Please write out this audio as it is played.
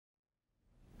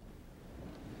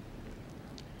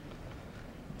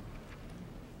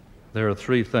There are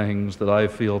three things that I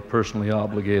feel personally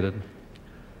obligated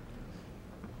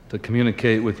to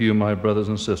communicate with you, my brothers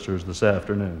and sisters, this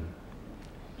afternoon.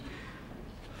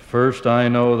 First, I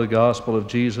know the gospel of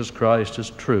Jesus Christ is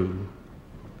true,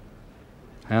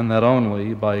 and that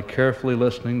only by carefully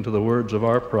listening to the words of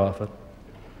our prophet,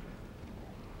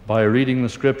 by reading the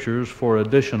Scriptures for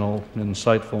additional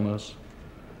insightfulness,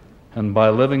 and by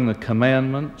living the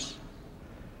commandments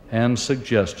and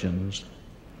suggestions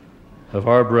of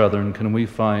our brethren can we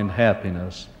find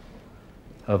happiness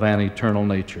of an eternal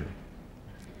nature.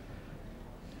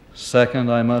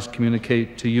 Second, I must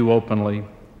communicate to you openly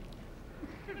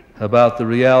about the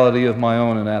reality of my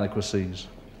own inadequacies.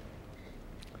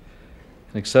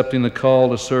 In accepting the call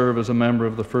to serve as a member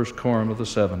of the First Quorum of the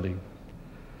 70,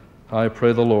 I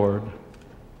pray the Lord,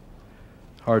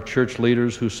 our church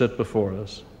leaders who sit before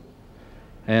us,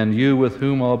 and you with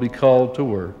whom I'll be called to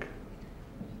work,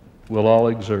 will all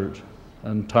exert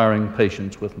untiring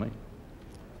patience with me.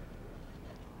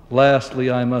 Lastly,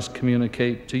 I must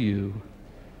communicate to you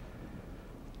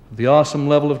the awesome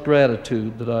level of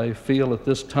gratitude that I feel at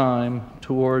this time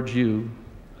towards you,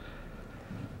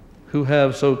 who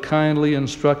have so kindly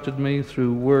instructed me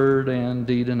through word and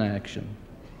deed and action.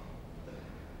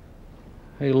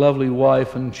 A lovely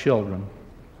wife and children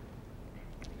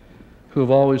who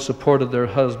have always supported their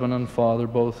husband and father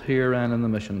both here and in the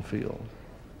mission field.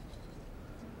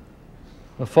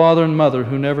 A father and mother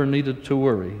who never needed to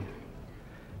worry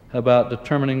about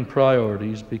determining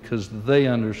priorities because they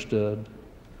understood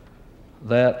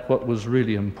that what was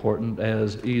really important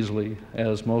as easily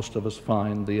as most of us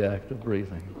find the act of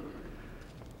breathing.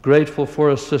 Grateful for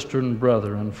a sister and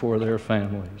brother and for their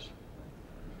families.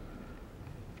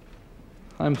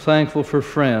 I'm thankful for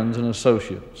friends and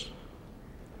associates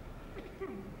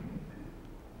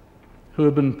who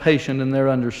have been patient in their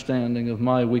understanding of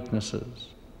my weaknesses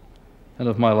and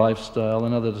of my lifestyle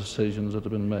and other decisions that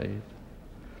have been made,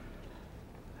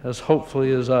 as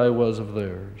hopefully as I was of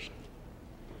theirs.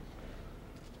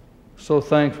 So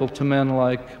thankful to men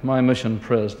like my mission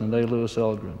president, A. Lewis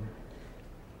Elgrin,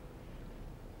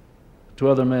 to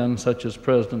other men such as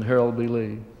President Harold B.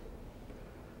 Lee,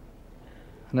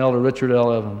 and Elder Richard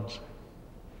L. Evans,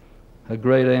 a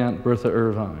great aunt Bertha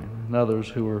Irvine, and others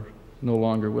who are no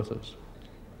longer with us.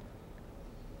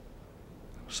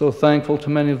 So thankful to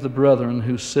many of the brethren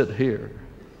who sit here,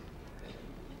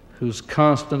 whose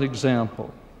constant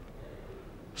example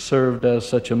served as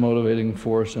such a motivating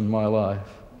force in my life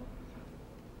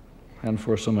and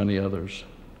for so many others.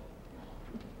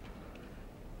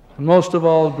 And most of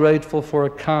all, grateful for a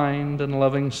kind and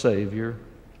loving Savior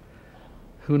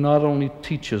who not only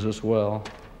teaches us well,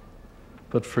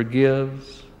 but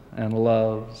forgives and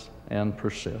loves and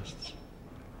persists.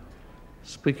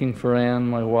 Speaking for Ann,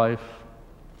 my wife,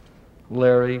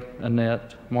 Larry,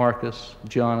 Annette, Marcus,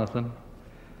 Jonathan,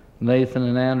 Nathan,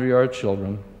 and Andrea, our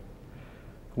children,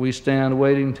 we stand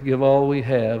waiting to give all we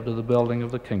have to the building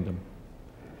of the kingdom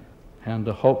and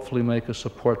to hopefully make a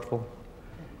supportful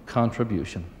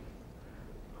contribution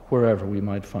wherever we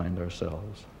might find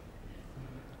ourselves.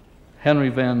 Henry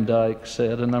Van Dyke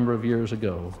said a number of years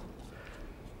ago,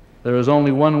 there is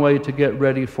only one way to get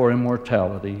ready for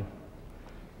immortality,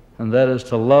 and that is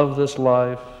to love this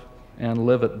life and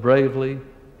live it bravely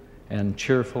and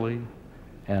cheerfully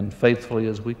and faithfully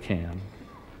as we can.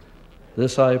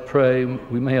 This I pray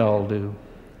we may all do.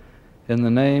 In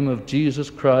the name of Jesus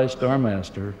Christ our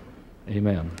Master,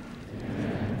 amen.